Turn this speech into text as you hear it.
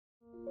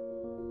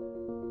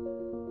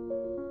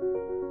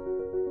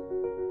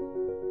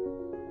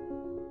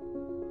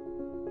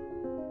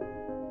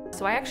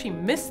So I actually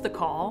missed the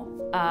call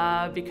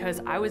because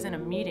I was in a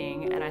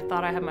meeting and I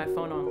thought I had my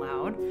phone on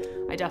loud.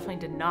 I definitely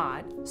did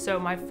not. So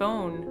my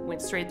phone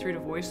went straight through to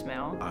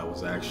voicemail. I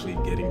was actually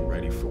getting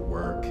ready for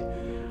work.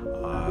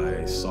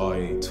 I saw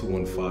a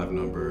 215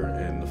 number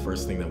and the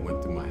first thing that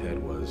went through my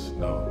head was,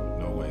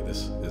 no way,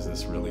 is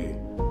this really?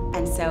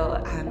 And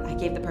so I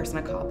gave the person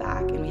a call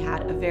back and we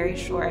had a very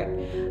short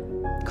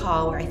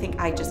call where I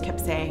think I just kept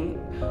saying,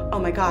 oh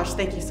my gosh,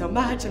 thank you so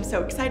much, I'm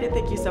so excited,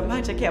 thank you so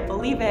much, I can't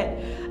believe it.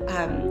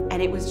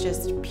 And it was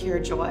just pure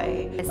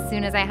joy. As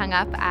soon as I hung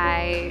up,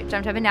 I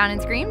jumped up and down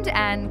and screamed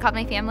and called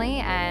my family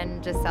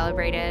and just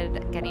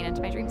celebrated getting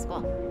into my dream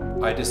school.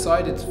 I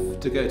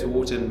decided to go to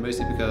Wharton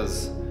mostly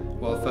because,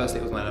 well, firstly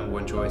it was my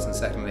 #1 choice, and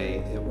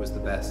secondly it was the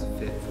best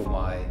fit for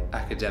my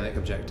academic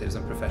objectives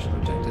and professional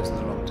objectives in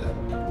the long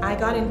term. I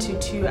got into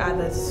 2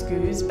 other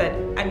schools, but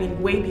I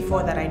mean way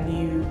before that I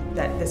knew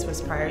that this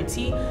was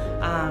priority.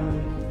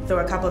 There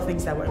were a couple of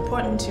things that were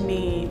important to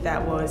me.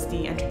 That was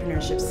the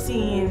entrepreneurship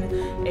scene,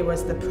 it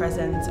was the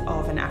presence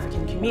of an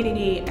African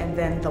community, and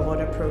then the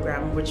water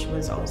program, which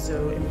was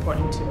also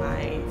important to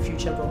my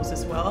future goals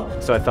as well.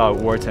 So I thought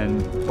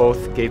Wharton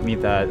both gave me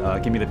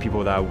the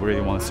people that I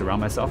really want to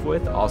surround myself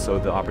with, also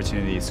the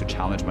opportunities to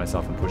challenge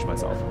myself and push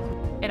myself.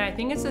 And I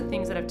think it's the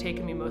things that have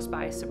taken me most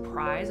by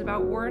surprise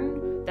about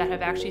Wharton that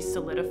have actually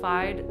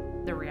solidified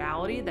the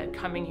reality that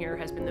coming here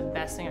has been the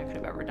best thing I could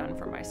have ever done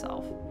for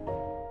myself.